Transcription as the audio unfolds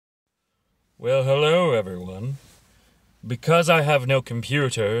Well, hello everyone. Because I have no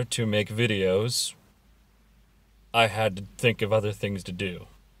computer to make videos, I had to think of other things to do.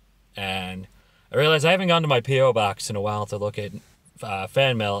 And I realized I haven't gone to my P.O. box in a while to look at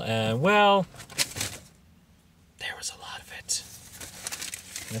fan mail, and well, there was a lot of it.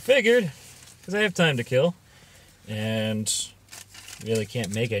 And I figured, because I have time to kill, and really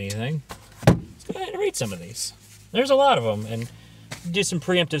can't make anything, let's go ahead and read some of these. There's a lot of them, and do some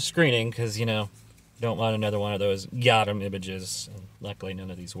preemptive screening, because, you know, don't want another one of those Yadam images. And luckily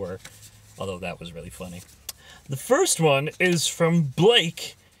none of these were, although that was really funny. The first one is from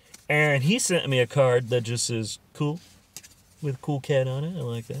Blake, and he sent me a card that just says, cool, with a cool cat on it. I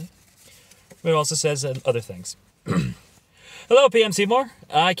like that. But it also says other things. Hello, PM Seymour.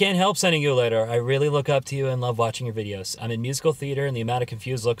 I can't help sending you a letter. I really look up to you and love watching your videos. I'm in musical theater, and the amount of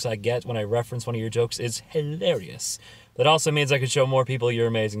confused looks I get when I reference one of your jokes is hilarious. That also means I can show more people your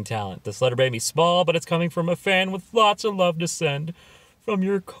amazing talent. This letter may be small, but it's coming from a fan with lots of love to send. From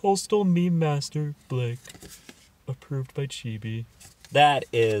your coastal meme master, Blake. Approved by Chibi. That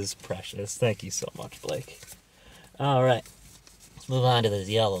is precious. Thank you so much, Blake. Alright. Let's move on to this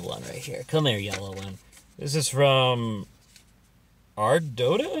yellow one right here. Come here, yellow one. This is from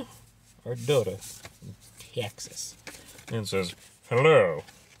Ardota, Texas. And it says, hello.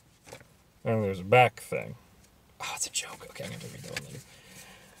 And there's a back thing. Oh, it's a joke. Okay, I'm going to read that one later.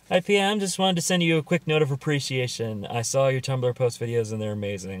 Hi, PM. Just wanted to send you a quick note of appreciation. I saw your Tumblr post videos, and they're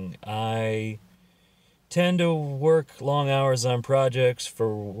amazing. I tend to work long hours on projects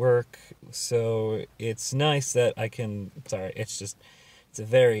for work, so it's nice that I can... Sorry, it's a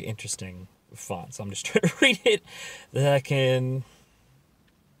very interesting font, so I'm just trying to read it. That I can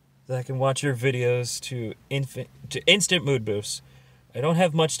watch your videos to instant mood boosts. I don't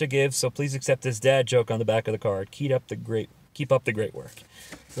have much to give, so please accept this dad joke on the back of the card. Keep up the great work.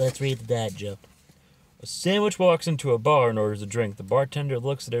 So let's read the dad joke. A sandwich walks into a bar and orders a drink. The bartender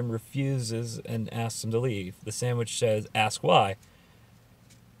looks at him, refuses, and asks him to leave. The sandwich says, ask why.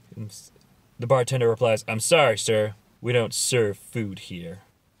 The bartender replies, I'm sorry, sir. We don't serve food here.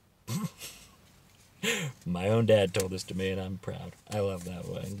 My own dad told this to me, and I'm proud. I love that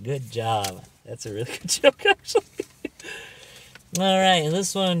one. Good job. That's a really good joke, actually. Alright, and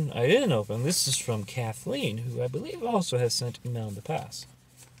this one I didn't open. This is from Kathleen, who I believe also has sent email in the past.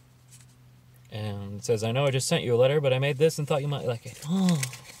 And it says, I know I just sent you a letter, but I made this and thought you might like it. Oh.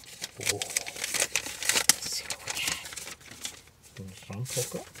 Let's see what we got.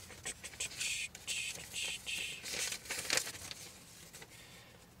 Some poker.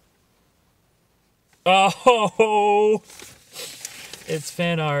 Oh! It's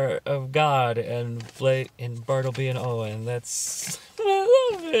fan art of God and Blake and Bartleby and Owen. I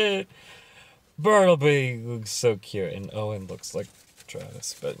love it. Bartleby looks so cute, and Owen looks like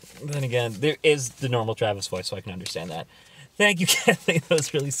Travis. But then again, there is the normal Travis voice, so I can understand that. Thank you, Kathleen. That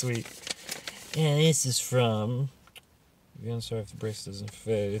was really sweet. And this is from... I'm sorry if the brace doesn't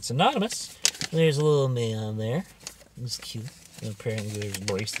fit. It's anonymous. There's a little me on there. It's cute. And apparently there's a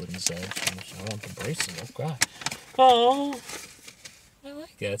bracelet inside. I want the bracelet. Oh, God. Oh. I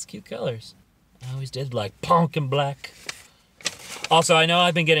like that. It's cute colors. I always did like punk and black. Also, I know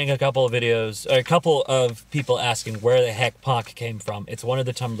I've been getting a couple of people asking where the heck punk came from. It's one of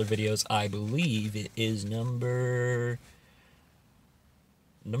the Tumblr videos. I believe it is number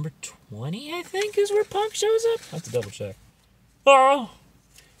 20, I think, is where punk shows up. I have to double check. Oh,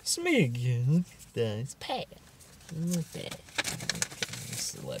 it's me again. Look at that. It's Pat. Look at that. Okay,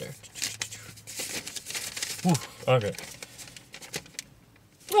 this is the letter. Whew, okay.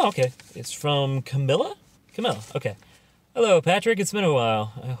 Oh, okay. It's from Camilla? Camilla, okay. Hello, Patrick. It's been a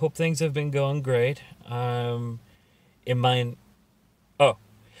while. I hope things have been going great. Things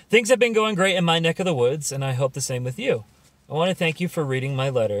have been going great in my neck of the woods, and I hope the same with you. I want to thank you for reading my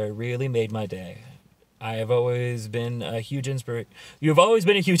letter. It really made my day. You've always been a huge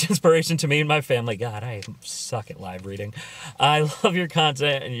inspiration to me and my family. God, I suck at live reading. I love your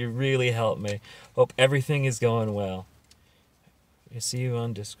content, and you really help me. Hope everything is going well. I see you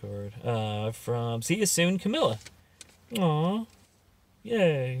on Discord. See you soon, Camilla. Aw.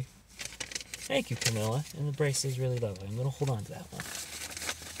 Yay. Thank you, Camilla. And the bracelet is really lovely. I'm going to hold on to that one.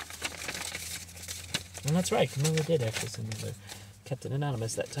 And that's right, Camilla did actually send me the... Kept it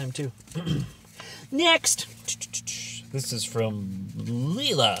anonymous that time, too. Next! This is from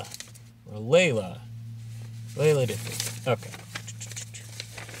Leela. Or Layla. Layla Diffie. Okay.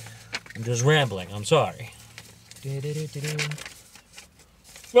 I'm just rambling. I'm sorry.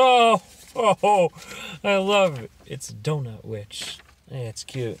 Oh, I love it. It's Donut Witch. Hey, it's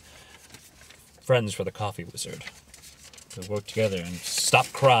cute. Friends for the Coffee Wizard. to work together and stop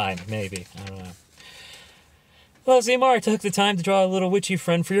crime, maybe. I don't know. Well, Seymour, I took the time to draw a little witchy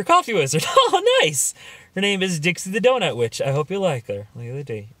friend for your coffee wizard. Oh, nice! Her name is Dixie the Donut Witch. I hope you like her. Look at the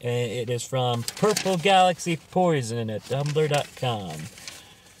D. It is from Purple Galaxy Poison at Tumblr.com.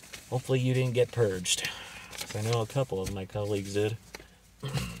 Hopefully you didn't get purged. I know a couple of my colleagues did.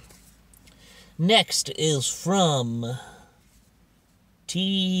 Next is from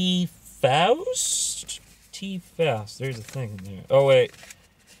T-Faust? T-Faust. There's a thing in there. Oh, wait.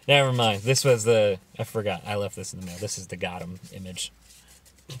 Never mind. This was the... I forgot. I left this in the mail. This is the Gotham image.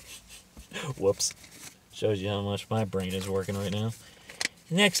 Whoops. Shows you how much my brain is working right now.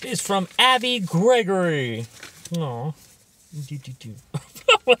 Next is from Abby Gregory. Aw.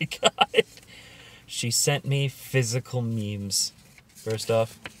 Oh my god. She sent me physical memes. First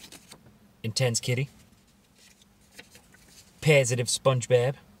off, Intense Kitty. Positive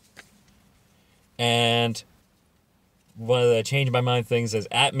SpongeBob. And one of the change my mind things is,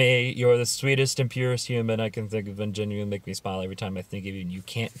 at me, you're the sweetest and purest human I can think of and genuinely make me smile every time I think of you, and you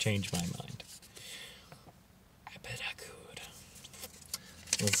can't change my mind. I bet I could.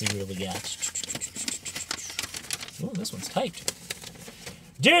 Let's see what we got. Oh, this one's typed.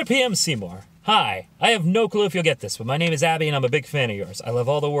 Dear PM Seymour, hi. I have no clue if you'll get this, but my name is Abby and I'm a big fan of yours. I love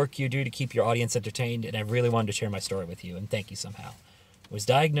all the work you do to keep your audience entertained, and I really wanted to share my story with you, and thank you somehow. I was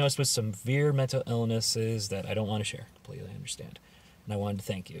diagnosed with some severe mental illnesses that I don't want to share. Completely understand. And I wanted to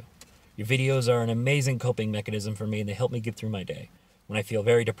thank you. Your videos are an amazing coping mechanism for me, and they help me get through my day. When I feel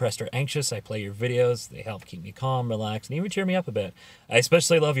very depressed or anxious, I play your videos. They help keep me calm, relaxed, and even cheer me up a bit. I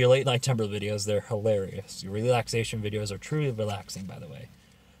especially love your late night Tumblr videos. They're hilarious. Your relaxation videos are truly relaxing, by the way.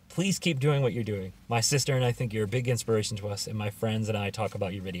 Please keep doing what you're doing. My sister and I think you're a big inspiration to us, and my friends and I talk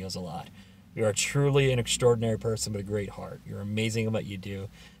about your videos a lot. You are truly an extraordinary person with a great heart. You're amazing at what you do,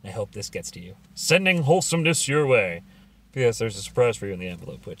 and I hope this gets to you. Sending wholesomeness your way. P.S. There's a surprise for you in the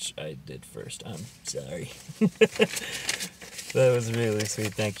envelope, which I did first. I'm sorry. That was really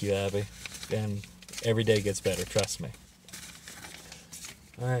sweet. Thank you, Abby. And every day gets better, trust me.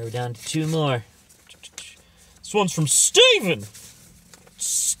 Alright, we're down to 2 more. This one's from Steven!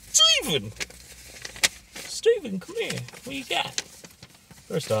 Steven! Steven, come here. What you got?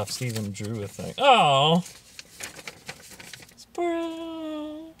 First off, Steven drew a thing. Oh!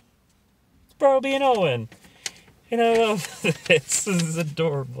 Sparrow! Sparrow being Owen! And I love this. This is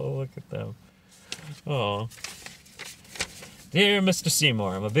adorable. Look at them. Oh. Dear Mr.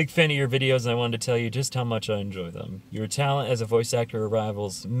 Seymour, I'm a big fan of your videos, and I wanted to tell you just how much I enjoy them. Your talent as a voice actor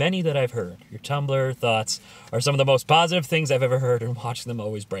rivals many that I've heard. Your Tumblr thoughts are some of the most positive things I've ever heard, and watching them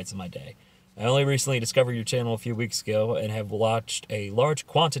always brightens my day. I only recently discovered your channel a few weeks ago and have watched a large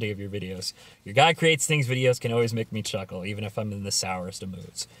quantity of your videos. Your Guy Creates Things videos can always make me chuckle, even if I'm in the sourest of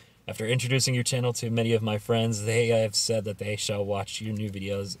moods. After introducing your channel to many of my friends, they have said that they shall watch your new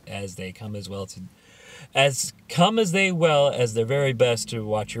videos as they come as their very best to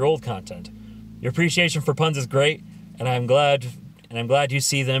watch your old content. Your appreciation for puns is great, and I'm glad you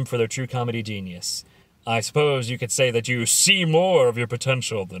see them for their true comedy genius. I suppose you could say that you see more of your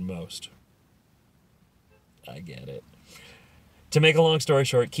potential than most. I get it. To make a long story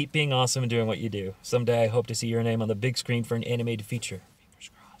short, keep being awesome and doing what you do. Someday I hope to see your name on the big screen for an animated feature. Fingers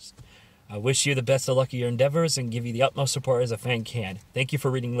crossed. I wish you the best of luck in your endeavors and give you the utmost support as a fan can. Thank you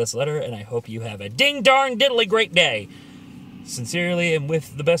for reading this letter, and I hope you have a ding-darn-diddly great day. Sincerely and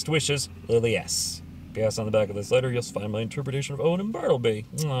with the best wishes, Lily S. P.S. on the back of this letter, you'll find my interpretation of Owen and Bartleby.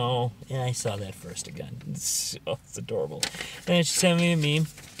 Oh, yeah, I saw that first again. It's adorable. And she sent me a meme.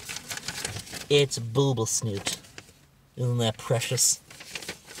 It's Booble Snoot. Isn't that precious?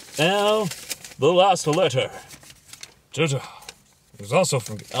 Now, the last letter. It was also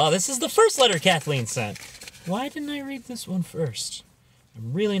from... Oh, this is the first letter Kathleen sent. Why didn't I read this one first?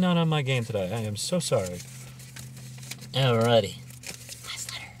 I'm really not on my game today. I am so sorry. Alrighty. Last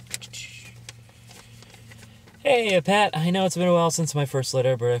letter. Hey, Pat. I know it's been a while since my first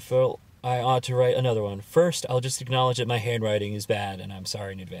letter, but I felt I ought to write another one. First, I'll just acknowledge that my handwriting is bad, and I'm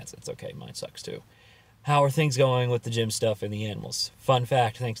sorry in advance. It's okay. Mine sucks, too. How are things going with the gym stuff and the animals? Fun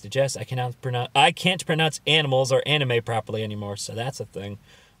fact, thanks to Jess, I can't pronounce animals or anime properly anymore, so that's a thing.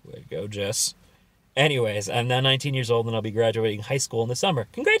 Way to go, Jess. Anyways, I'm now 19 years old, and I'll be graduating high school in the summer.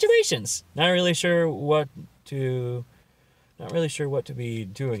 Congratulations! Not really sure what to be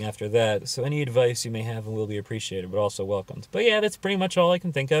doing after that, so any advice you may have will be appreciated, but also welcomed. But yeah, that's pretty much all I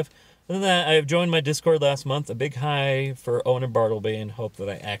can think of. Other than that, I have joined my Discord last month. A big hi for Owen and Bartleby, and hope that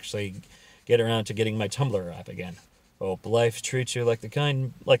I actually get around to getting my Tumblr app again. Hope life treats you like the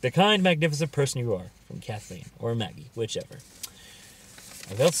kind, magnificent person you are. From Kathleen or Maggie, whichever.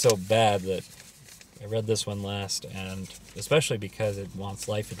 I felt so bad that I read this one last, and especially because it wants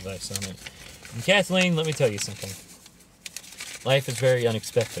life advice on it. And Kathleen, let me tell you something. Life is very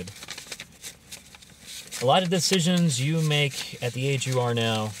unexpected. A lot of decisions you make at the age you are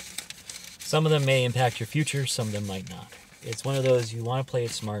now, some of them may impact your future, some of them might not. It's one of those, you want to play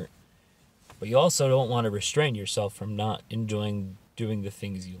it smart, but you also don't want to restrain yourself from not enjoying doing the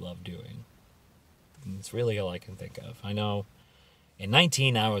things you love doing. And it's really all I can think of. I know in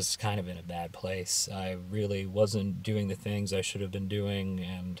 19, I was kind of in a bad place. I really wasn't doing the things I should have been doing,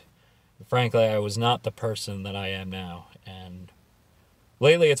 and frankly, I was not the person that I am now. And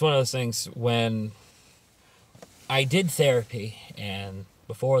lately, it's one of those things when I did therapy, and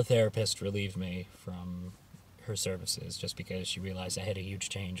before a therapist relieved me from her services just because she realized I had a huge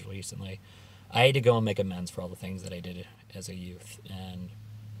change recently, I had to go and make amends for all the things that I did as a youth. And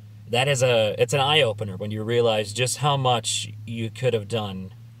that is it's an eye-opener when you realize just how much you could have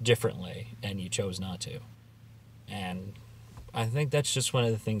done differently and you chose not to. And I think that's just one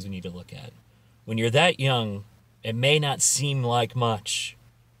of the things we need to look at. When you're that young, it may not seem like much,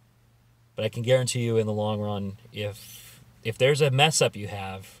 but I can guarantee you in the long run, if there's a mess up you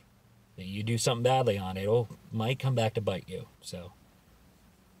have, that you do something badly on, it might come back to bite you. So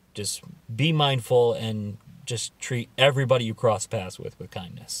just be mindful and just treat everybody you cross paths with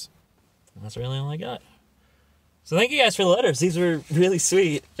kindness. And that's really all I got. So thank you guys for the letters. These were really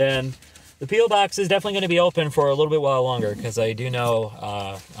sweet. And the P.O. Box is definitely going to be open for a little bit while longer, because I do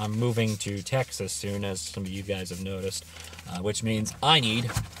know I'm moving to Texas soon, as some of you guys have noticed, which means I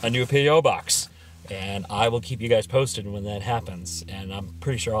need a new P.O. Box. And I will keep you guys posted when that happens. And I'm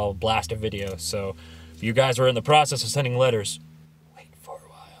pretty sure I'll blast a video. So if you guys are in the process of sending letters, wait for a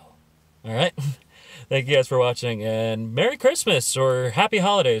while. All right? Thank you guys for watching, and Merry Christmas or Happy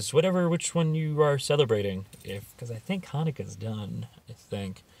Holidays, which one you are celebrating. Because I think Hanukkah's done, I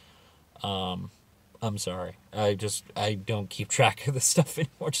think. I'm sorry. I don't keep track of this stuff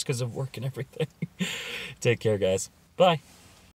anymore just because of work and everything. Take care, guys. Bye.